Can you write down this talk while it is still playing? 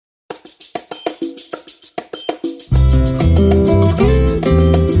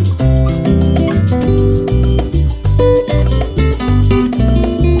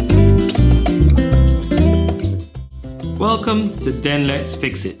Welcome to Then Let's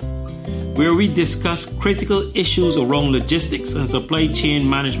Fix It, where we discuss critical issues around logistics and supply chain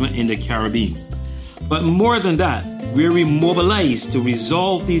management in the Caribbean. But more than that, where we mobilize to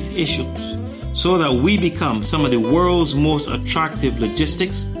resolve these issues so that we become some of the world's most attractive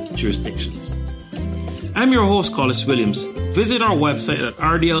logistics jurisdictions. I'm your host, Collis Williams. Visit our website at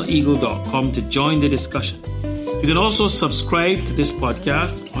rdleagle.com to join the discussion. You can also subscribe to this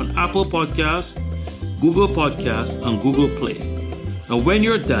podcast on Apple Podcasts, Google Podcasts, and Google Play. And when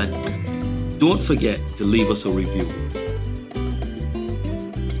you're done, don't forget to leave us a review.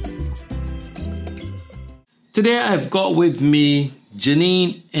 Today I've got with me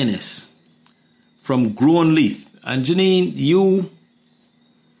Janine Ennis from Grown Leaf. And Janine, you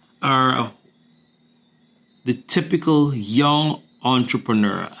are the typical young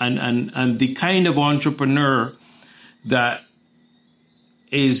entrepreneur and the kind of entrepreneur that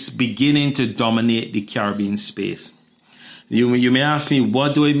is beginning to dominate the Caribbean space. You may ask me,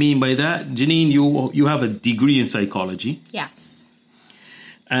 what do I mean by that? Janine, you have a degree in psychology. Yes.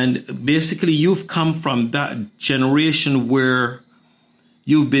 And basically you've come from that generation where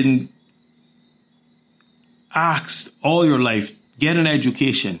you've been asked all your life, get an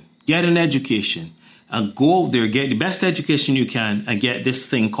education, and go out there, get the best education you can, and get this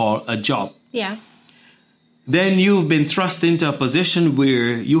thing called a job. Yeah. Then you've been thrust into a position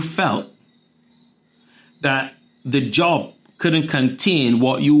where you felt that the job couldn't contain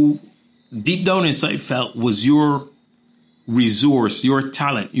what you deep down inside felt was your resource, your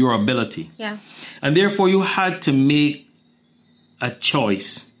talent, your ability. Yeah. And therefore you had to make a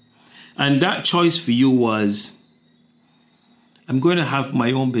choice. And that choice for you was, I'm going to have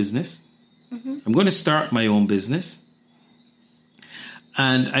my own business. Mm-hmm. I'm going to start my own business.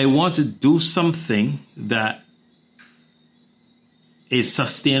 And I want to do something that is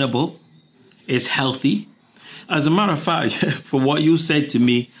sustainable, is healthy. As a matter of fact, for what you said to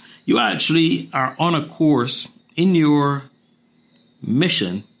me, you actually are on a course in your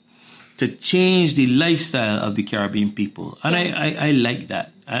mission to change the lifestyle of the Caribbean people. And I like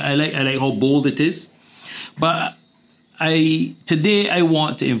that. I like how bold it is. But today I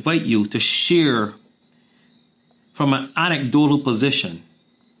want to invite you to share from an anecdotal position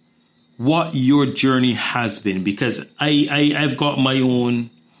what your journey has been, because I've got my own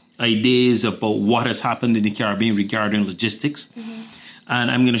ideas about what has happened in the Caribbean regarding logistics. Mm-hmm.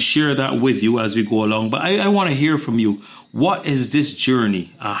 And I'm going to share that with you as we go along. But I want to hear from you. What is this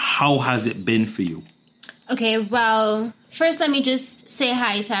journey? How has it been for you? Okay, well, first let me just say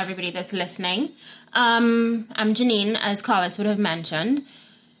hi to everybody that's listening. I'm Janine, as Collis would have mentioned.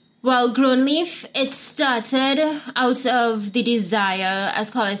 Well, Grown Leaf, it started out of the desire, as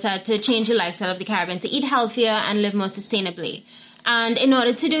Collis said, to change the lifestyle of the Caribbean, to eat healthier and live more sustainably. And in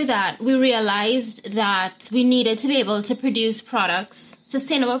order to do that, we realized that we needed to be able to produce products,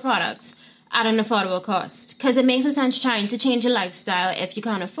 sustainable products, at an affordable cost. Because it makes no sense trying to change your lifestyle if you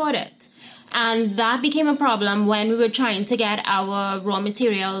can't afford it. And that became a problem when we were trying to get our raw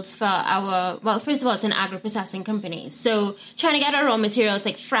materials for first of all, it's an agro-processing company. So trying to get our raw materials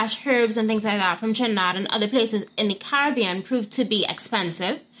like fresh herbs and things like that from Trinidad and other places in the Caribbean proved to be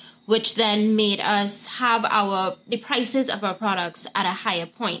expensive, which then made us have the prices of our products at a higher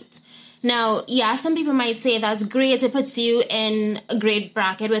point. Now, yeah, some people might say that's great. It puts you in a great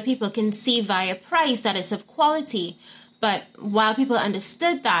bracket where people can see via price that it's of quality. But while people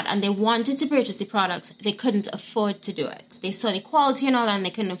understood that and they wanted to purchase the products, they couldn't afford to do it. They saw the quality and all that and they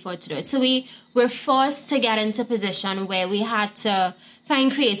couldn't afford to do it. So we were forced to get into a position where we had to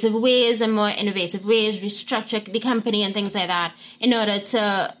find creative ways and more innovative ways, restructure the company and things like that in order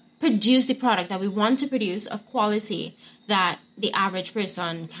to produce the product that we want to produce of quality that the average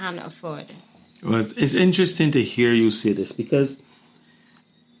person can afford. Well, it's interesting to hear you say this because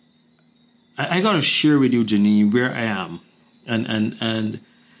I got to share with you, Janine, where I am. And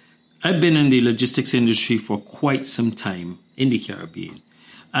I've been in the logistics industry for quite some time in the Caribbean.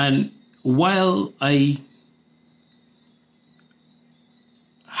 And while I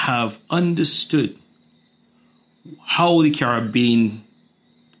have understood how the Caribbean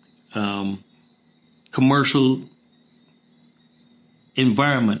commercial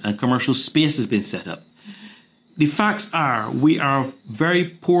environment and commercial space has been set up, the facts are we are very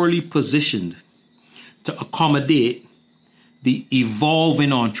poorly positioned to accommodate the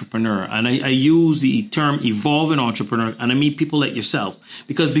evolving entrepreneur. And I use the term evolving entrepreneur, and I mean people like yourself.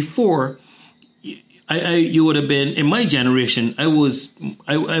 Because before, you would have been, in my generation, I was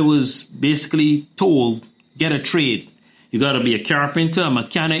basically told, get a trade. You got to be a carpenter, a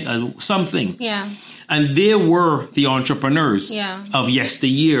mechanic, something. Yeah. And they were the entrepreneurs Yeah. of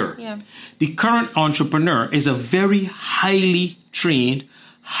yesteryear. Yeah. The current entrepreneur is a very highly trained,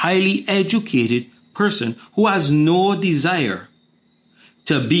 highly educated person who has no desire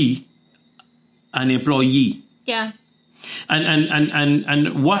to be an employee. Yeah.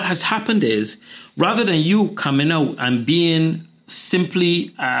 And what has happened is, rather than you coming out and being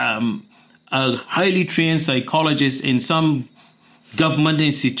simply a highly trained psychologist in some government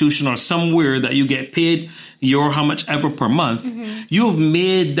institution or somewhere that you get paid your how much ever per month, you've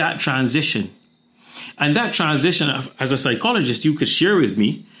made that transition. And that transition, as a psychologist, you could share with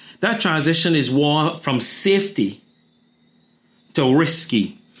me, that transition is one from safety to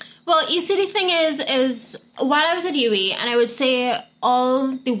risky. Well, you see, the thing is while I was at UE, and I would say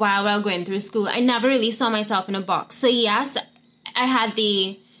all the while going through school, I never really saw myself in a box. So yes, I had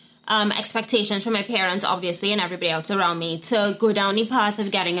the expectations from my parents, obviously, and everybody else around me to go down the path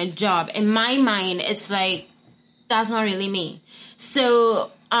of getting a job. In my mind, it's like, that's not really me.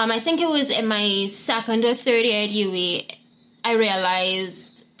 So I think it was in my second or third year at UE, I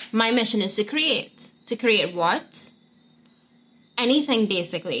realized my mission is to create. To create what? Anything,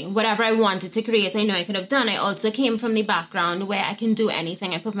 basically. Whatever I wanted to create, I know I could have done. I also came from the background where I can do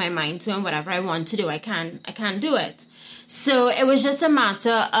anything I put my mind to, and whatever I want to do, I can do it. So it was just a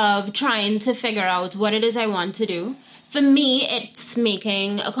matter of trying to figure out what it is I want to do. For me, it's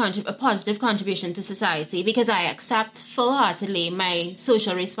making a positive contribution to society, because I accept full-heartedly my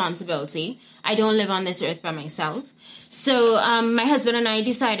social responsibility. I don't live on this earth by myself. So my husband and I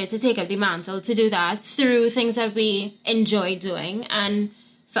decided to take up the mantle to do that through things that we enjoy doing. And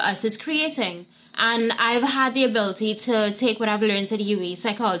for us, it's creating. And I've had the ability to take what I've learned at UE,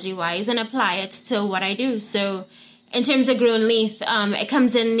 psychology-wise, and apply it to what I do. So in terms of Grown Leaf, it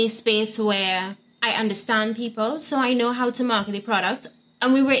comes in the space where I understand people, so I know how to market the product.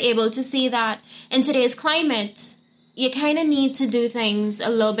 And we were able to see that in today's climate, you kind of need to do things a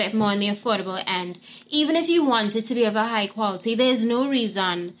little bit more on the affordable end. Even if you want it to be of a high quality, there's no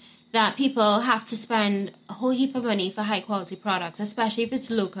reason that people have to spend a whole heap of money for high quality products, especially if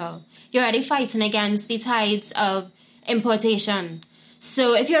it's local. You're already fighting against the tides of importation.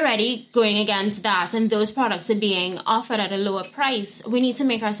 So if you're already going against that and those products are being offered at a lower price, we need to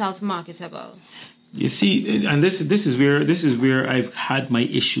make ourselves marketable. You see, and this is where I've had my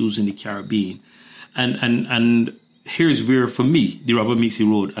issues in the Caribbean, and here's where, for me, the rubber meets the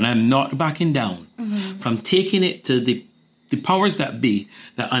road, and I'm not backing down from taking it to the powers that be,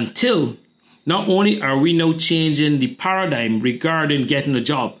 that until not only are we now changing the paradigm regarding getting a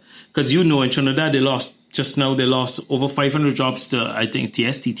job, because in Trinidad they lost over 500 jobs to, I think,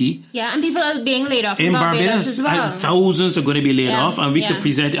 TSTT. Yeah, and people are being laid off in Barbados as well. And thousands are going to be laid off, and we could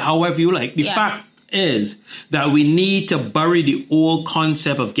present it however you like. The fact is that we need to bury the old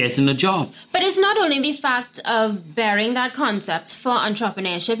concept of getting a job. But it's not only the fact of burying that concept for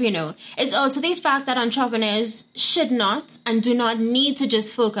entrepreneurship, it's also the fact that entrepreneurs should not and do not need to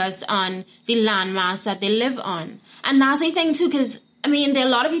just focus on the landmass that they live on. And that's the thing too, because there are a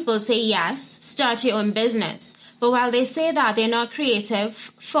lot of people say, yes, start your own business. But while they say that, they're not creative,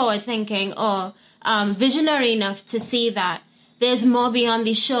 forward-thinking, or visionary enough to see that there's more beyond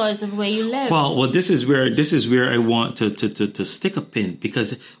the shores of where you live. Well, this is where I want to stick a pin,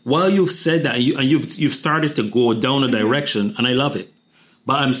 because while you've said that, you've started to go down a direction, and I love it.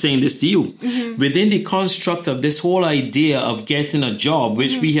 But I'm saying this to you. Within the construct of this whole idea of getting a job,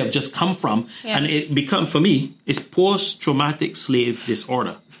 which we have just come from, and it become, for me, is post-traumatic slave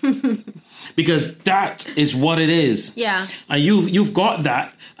disorder. Because that is what it is. Yeah. And you've got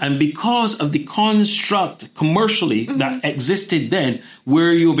that. And because of the construct commercially that existed then,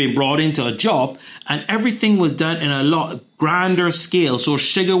 where you've been brought into a job, and everything was done in a lot grander scale. So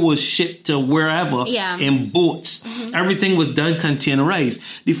sugar was shipped to wherever in boats. Everything was done containerized.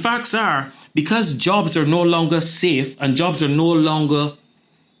 The facts are, because jobs are no longer safe and jobs are no longer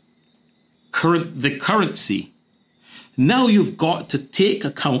the currency, now you've got to take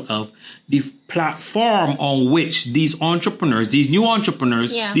account of the platform on which these entrepreneurs, these new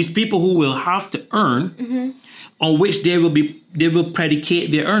entrepreneurs, these people who will have to earn, on which they will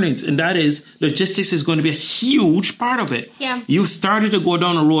predicate their earnings. And that is, logistics is going to be a huge part of it. Yeah. You've started to go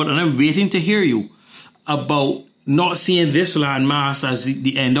down the road, and I'm waiting to hear you about not seeing this landmass as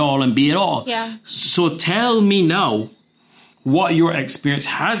the end all and be it all. Yeah. So tell me now what your experience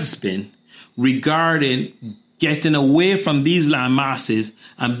has been regarding getting away from these land masses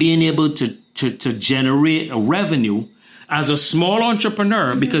and being able to generate a revenue as a small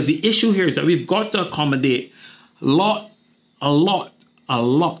entrepreneur, because the issue here is that we've got to accommodate a lot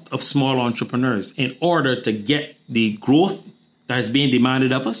of small entrepreneurs in order to get the growth that is being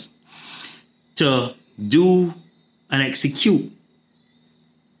demanded of us, to do and execute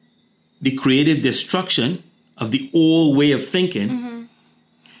the creative destruction of the old way of thinking,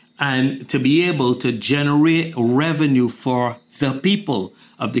 and to be able to generate revenue for the people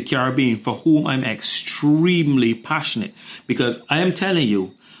of the Caribbean, for whom I'm extremely passionate. Because I am telling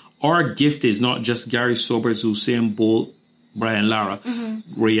you, our gift is not just Gary Sobers, Usain Bolt, Brian Lara,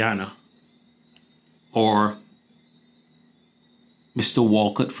 Rihanna, or Mr.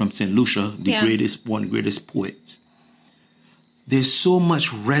 Walcott from St. Lucia, the greatest poet. There's so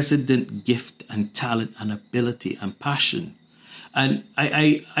much resident gift and talent and ability and passion. And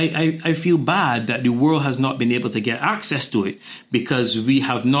I feel bad that the world has not been able to get access to it because we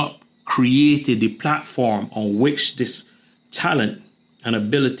have not created the platform on which this talent and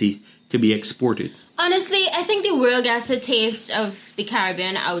ability can be exported. Honestly, I think the world gets a taste of the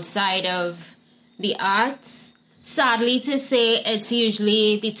Caribbean outside of the arts. Sadly to say, it's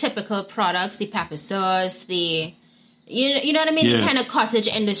usually the typical products, the pepper sauce, you know what I mean? Yeah. The kind of cottage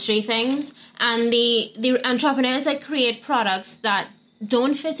industry things. And the entrepreneurs that create products that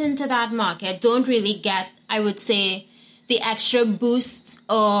don't fit into that market don't really get, I would say, the extra boosts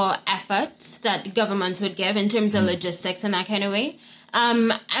or efforts that the government would give in terms of logistics and that kind of way.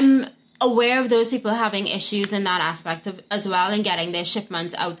 I'm aware of those people having issues in that aspect as well and getting their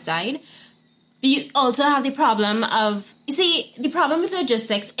shipments outside. But you also have the problem of, you see, the problem with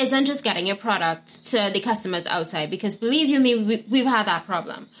logistics isn't just getting your product to the customers outside, because believe you me, we've had that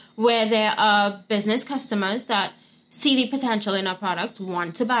problem where there are business customers that see the potential in our product,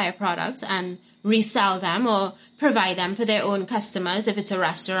 want to buy our products and resell them or provide them for their own customers if it's a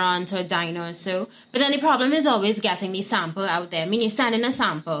restaurant or a diner or so. But then the problem is always getting the sample out there. I mean, you're sending a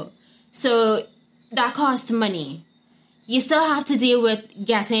sample, so that costs money. You still have to deal with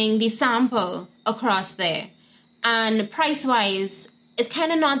getting the sample across there. And price-wise, it's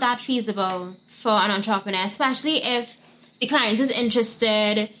kind of not that feasible for an entrepreneur, especially if the client is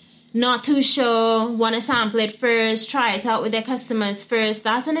interested, not too sure, want to sample it first, try it out with their customers first.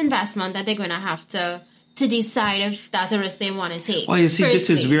 That's an investment that they're going to have to decide if that's a risk they want to take. Well, you see, firstly. This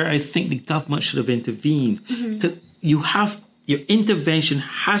is where I think the government should have intervened. Because your intervention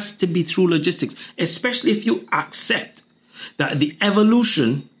has to be through logistics, especially if you accept that the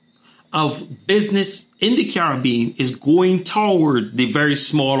evolution of business in the Caribbean is going toward the very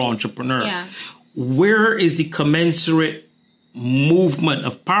small entrepreneur. Yeah. Where is the commensurate movement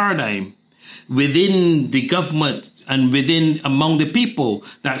of paradigm within the government and among the people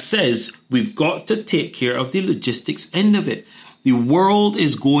that says we've got to take care of the logistics end of it? The world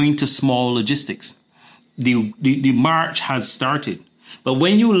is going to small logistics. The march has started. But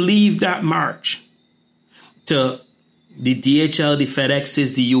when you leave that march to the DHL, the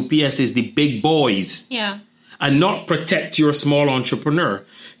FedExes, the UPSs, the big boys, and not protect your small entrepreneur,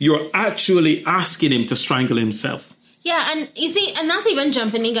 you're actually asking him to strangle himself. Yeah, and you see, and that's even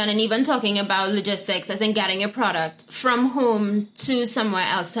jumping the gun and even talking about logistics as in getting your product from home to somewhere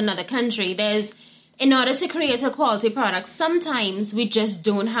else, to another country. In order to create a quality product, sometimes we just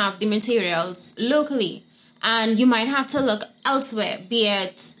don't have the materials locally. And you might have to look elsewhere, be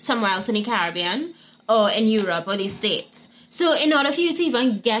it somewhere else in the Caribbean or in Europe or the States. So in order for you to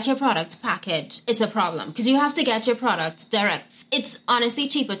even get your product packaged, it's a problem because you have to get your product direct. It's honestly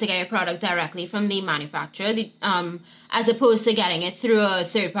cheaper to get your product directly from the manufacturer, as opposed to getting it through a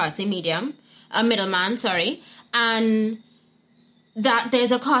third-party middleman, and that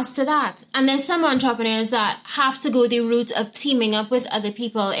there's a cost to that. And there's some entrepreneurs that have to go the route of teaming up with other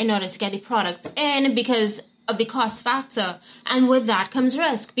people in order to get the product in because of the cost factor. And with that comes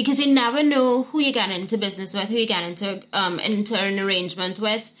risk because you never know who you get into business with, who you get into an arrangement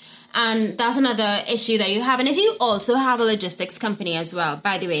with. And that's another issue that you have. And if you also have a logistics company as well,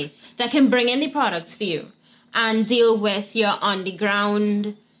 by the way, that can bring in the products for you and deal with your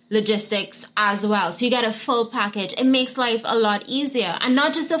on-the-ground logistics as well. So you get a full package. It makes life a lot easier. And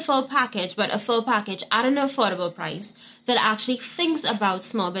not just a full package, but a full package at an affordable price that actually thinks about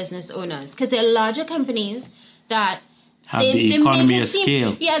small business owners. Because they're larger companies that have the economy of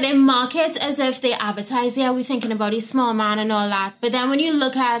scale. Yeah, they market as if they advertise, we're thinking about a small man and all that. But then when you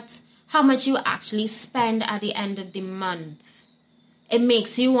look at how much you actually spend at the end of the month, it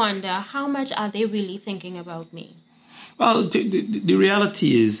makes you wonder, how much are they really thinking about me? Well, the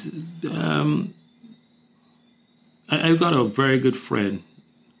reality is, I've got a very good friend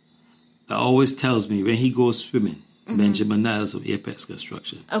that always tells me when he goes swimming, Benjamin Niles of Apex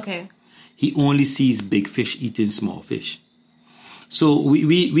Construction. Okay. He only sees big fish eating small fish. So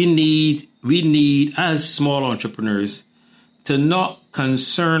we need as small entrepreneurs to not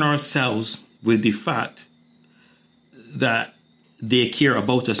concern ourselves with the fact that they care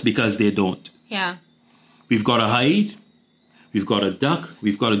about us because they don't. Yeah. We've got to hide. We've got to duck.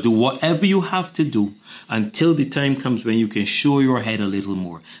 We've got to do whatever you have to do until the time comes when you can show your head a little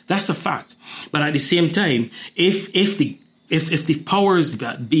more. That's a fact. But at the same time, if the powers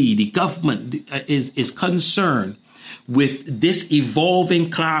that be, the government is concerned with this evolving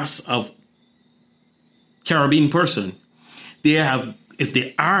class of Caribbean person, if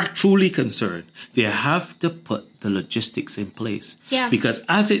they are truly concerned, they have to put the logistics in place. Yeah. Because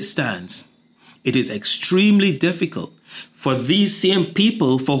as it stands, it is extremely difficult for these same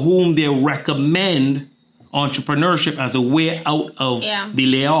people for whom they recommend entrepreneurship as a way out of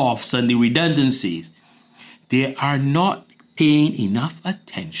the layoffs and the redundancies. They are not paying enough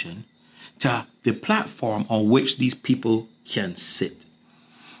attention to the platform on which these people can sit.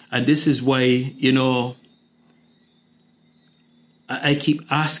 And this is why, I keep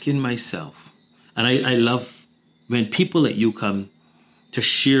asking myself, and I love when people like you come to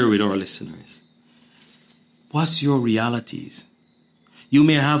share with our listeners, what's your realities? You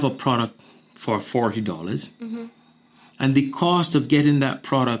may have a product for $40, and the cost of getting that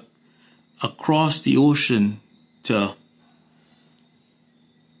product across the ocean to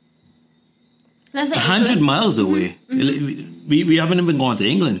 100 miles away. We haven't even gone to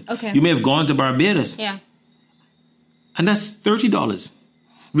England. Okay. You may have gone to Barbados. Yeah. And that's $30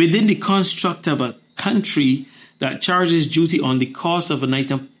 within the construct of a country that charges duty on the cost of an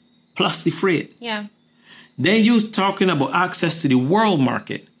item plus the freight. Yeah. Then you're talking about access to the world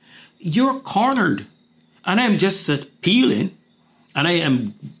market. You're cornered. And I'm just appealing, and I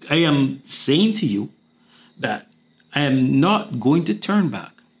am saying to you that I am not going to turn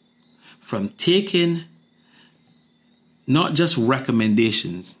back from taking not just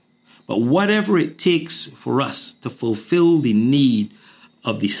recommendations, but whatever it takes for us to fulfill the need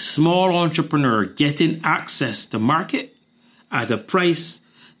of the small entrepreneur getting access to market at a price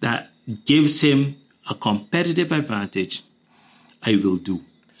that gives him a competitive advantage, I will do.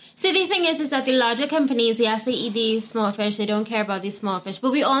 See, the thing is that the larger companies, yes, they eat the small fish, they don't care about the small fish,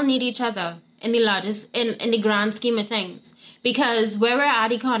 but we all need each other in the grand scheme of things. Because where we're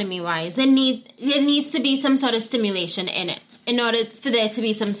at economy-wise, there needs to be some sort of stimulation in it in order for there to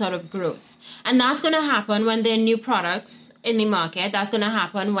be some sort of growth. And that's going to happen when there are new products in the market. That's going to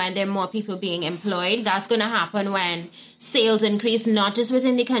happen when there are more people being employed. That's going to happen when sales increase, not just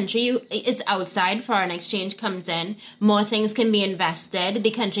within the country. It's outside. Foreign exchange comes in. More things can be invested. The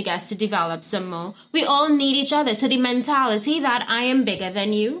country gets to develop some more. We all need each other. So the mentality that I am bigger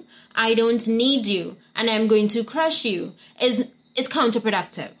than you, I don't need you, and I'm going to crush you is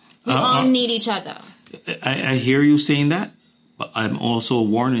counterproductive. We all need each other. I hear you saying that, but I'm also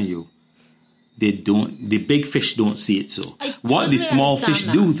warning you. The big fish don't see it so. What the small fish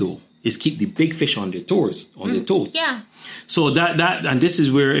do, though, is keep the big fish on their toes. Yeah. So that and this is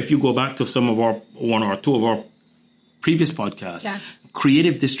where, if you go back to some of one or two of our previous podcasts, yes.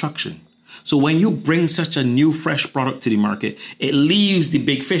 Creative destruction. So when you bring such a new, fresh product to the market, it leaves the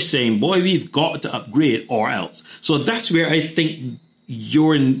big fish saying, boy, we've got to upgrade or else. So that's where I think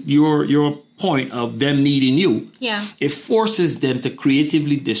your point of them needing you, it forces them to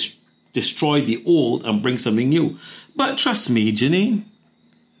creatively destroy the old and bring something new. But trust me, Janine,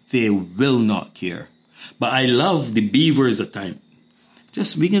 they will not care. But I love the beavers at time.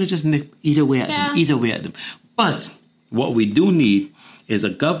 We're going to eat away at them. But what we do need is a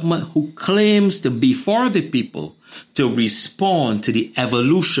government who claims to be for the people to respond to the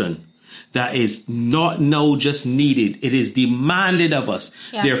evolution that is not now just needed. It is demanded of us.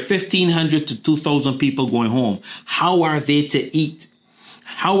 Yes. There are 1,500 to 2,000 people going home. How are they to eat?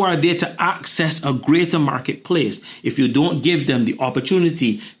 How are they to access a greater marketplace if you don't give them the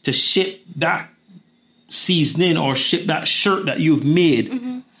opportunity to ship that seasoning or ship that shirt that you've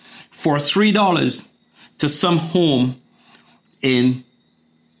made for $3 to some home in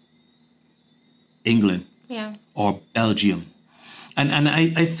England or Belgium? And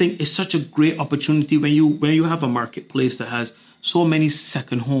I think it's such a great opportunity when you have a marketplace that has so many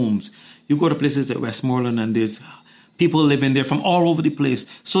second homes. You go to places like Westmoreland and there's people living there from all over the place.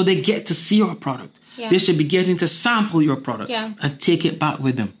 So they get to see your product. Yeah. They should be getting to sample your product and take it back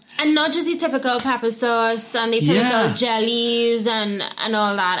with them. And not just the typical pepper sauce and the typical jellies and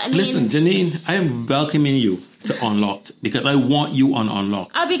all that. Listen, Janine, I am welcoming you to Unlocked because I want you on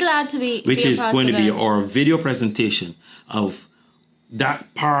Unlocked. I'll be glad to be. Which is going to be our video presentation of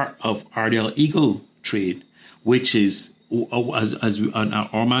that part of RDL Eagle Trade, which is, as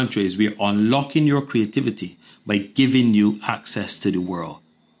our mantra is, we're unlocking your creativity by giving you access to the world.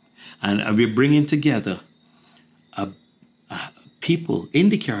 And we're bringing together people in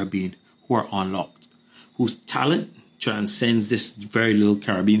the Caribbean who are unlocked, whose talent transcends this very little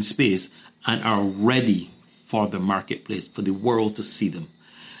Caribbean space and are ready for the marketplace, for the world to see them.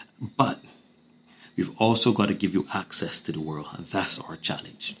 But we've also got to give you access to the world, and that's our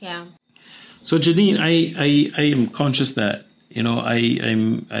challenge. Yeah. So Janine, I am conscious that, you know,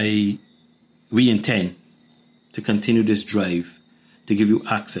 we intend to continue this drive to give you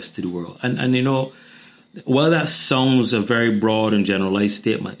access to the world. And you know, while that sounds a very broad and generalized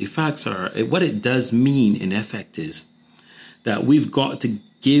statement, the facts are, what it does mean in effect is that we've got to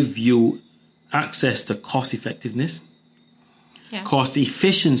give you access to cost effectiveness, cost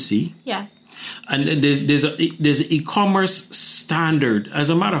efficiency. Yes. And there's an e-commerce standard. As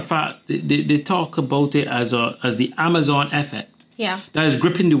a matter of fact, they talk about it as the Amazon effect. Yeah. That is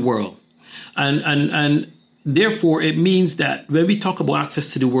gripping the world. And therefore, it means that when we talk about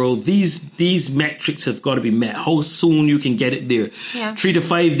access to the world, these metrics have got to be met. How soon you can get it there. Yeah. 3 to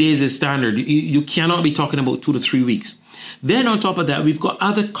 5 days is standard. You cannot be talking about 2 to 3 weeks. Then on top of that, we've got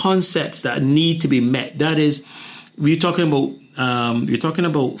other concepts that need to be met. That is, you're talking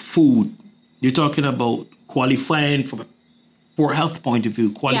about food. You're talking about qualifying from a poor health point of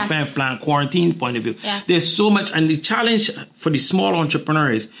view, qualifying plan, quarantine point of view. Yes. There's so much. And the challenge for the small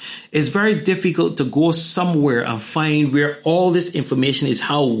entrepreneurs is very difficult to go somewhere and find where all this information is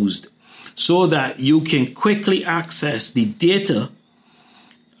housed so that you can quickly access the data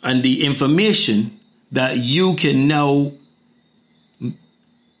and the information that you can now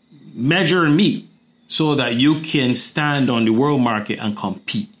measure and meet so that you can stand on the world market and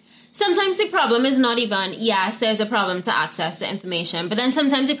compete. Sometimes the problem is not even, yes, there's a problem to access the information, but then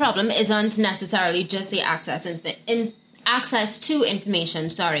sometimes the problem isn't necessarily just the access to information,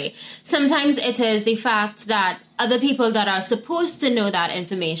 Sometimes it is the fact that other people that are supposed to know that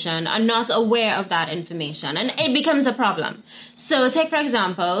information are not aware of that information, and it becomes a problem. So take, for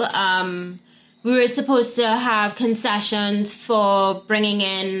example, we were supposed to have concessions for bringing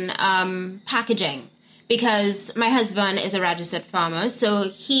in packaging, because my husband is a registered farmer, so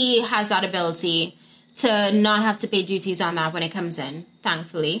he has that ability to not have to pay duties on that when it comes in,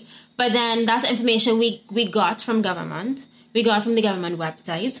 thankfully. But then that's information we got from government. We got from the government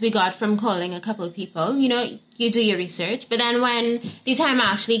websites. We got from calling a couple of people. You know, you do your research. But then when the time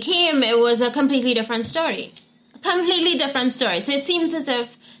actually came, it was a completely different story. So it seems as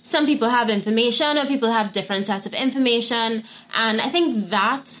if some people have information or people have different sets of information. And I think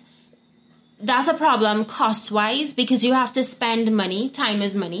that's a problem cost-wise, because you have to spend money. Time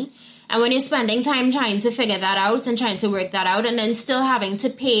is money. And when you're spending time trying to figure that out and trying to work that out, and then still having to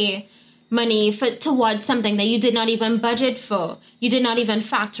pay money towards something that you did not even budget for, you did not even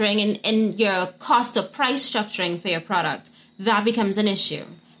factoring in your cost or price structuring for your product, that becomes an issue.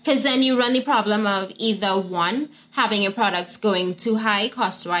 Because then you run the problem of either one, having your products going too high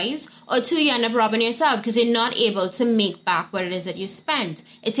cost-wise, or two, you end up robbing yourself because you're not able to make back what it is that you spent.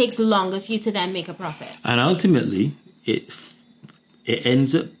 It takes longer for you to then make a profit. And ultimately, it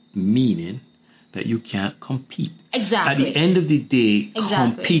ends up meaning that you can't compete. Exactly. At the end of the day,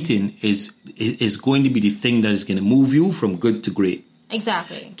 competing is going to be the thing that is going to move you from good to great.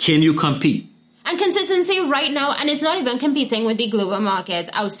 Exactly. Can you compete? And consistency right now, and it's not even competing with the global market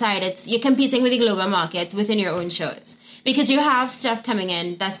outside. You're competing with the global market within your own shows. Because you have stuff coming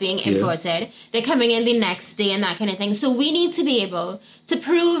in that's being imported. Yeah. They're coming in the next day and that kind of thing. So we need to be able to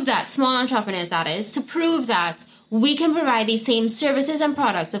prove that, small entrepreneurs that is, to prove that we can provide the same services and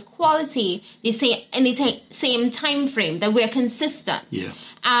products of quality in the same time frame, that we're consistent. Yeah.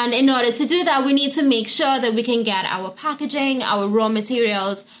 And in order to do that, we need to make sure that we can get our packaging, our raw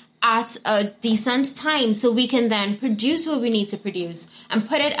materials at a decent time, so we can then produce what we need to produce and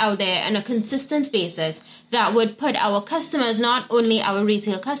put it out there on a consistent basis that would put our customers, not only our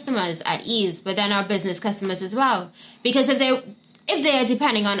retail customers, at ease, but then our business customers as well. Because if they are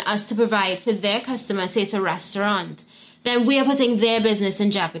depending on us to provide for their customers, say it's a restaurant, then we are putting their business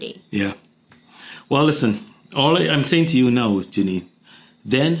in jeopardy. Yeah. Well, listen, all I'm saying to you now, Janine,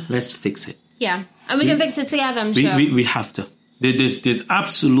 then let's fix it. Yeah, and we can fix it together, I'm sure. We have to. There's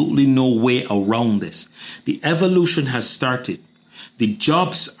absolutely no way around this. The evolution has started. The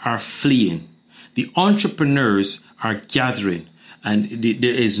jobs are fleeing. The entrepreneurs are gathering. And there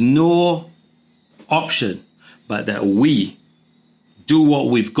is no option but that we do what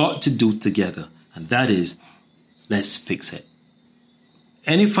we've got to do together. And that is, let's fix it.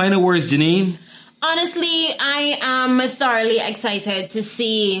 Any final words, Janine? Honestly, I am thoroughly excited to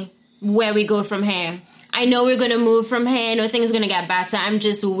see where we go from here. I know we're going to move from here. I know things are going to get better. I'm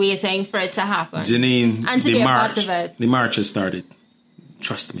just waiting for it to happen. Janine, and to be a part of it. The march has started.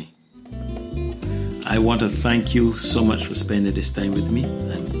 Trust me. I want to thank you so much for spending this time with me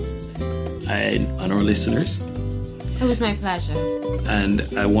and our listeners. It was my pleasure. And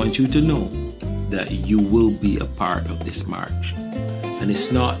I want you to know that you will be a part of this march. And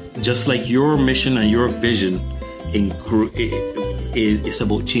it's not just like your mission and your vision it's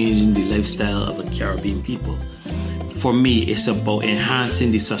about changing the lifestyle of the Caribbean people. For me, it's about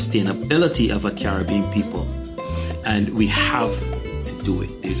enhancing the sustainability of a Caribbean people. And we have to do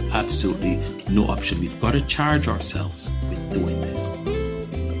it. There's absolutely no option. We've got to charge ourselves with doing this.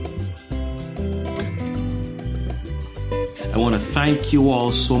 I want to thank you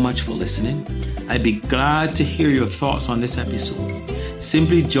all so much for listening. I'd be glad to hear your thoughts on this episode.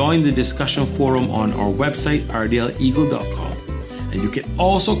 Simply join the discussion forum on our website, rdleagle.com. And you can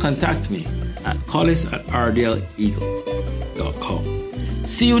also contact me at collis@rdleagle.com.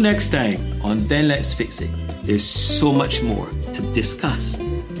 See you next time on Then Let's Fix It. There's so much more to discuss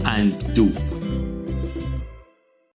and do.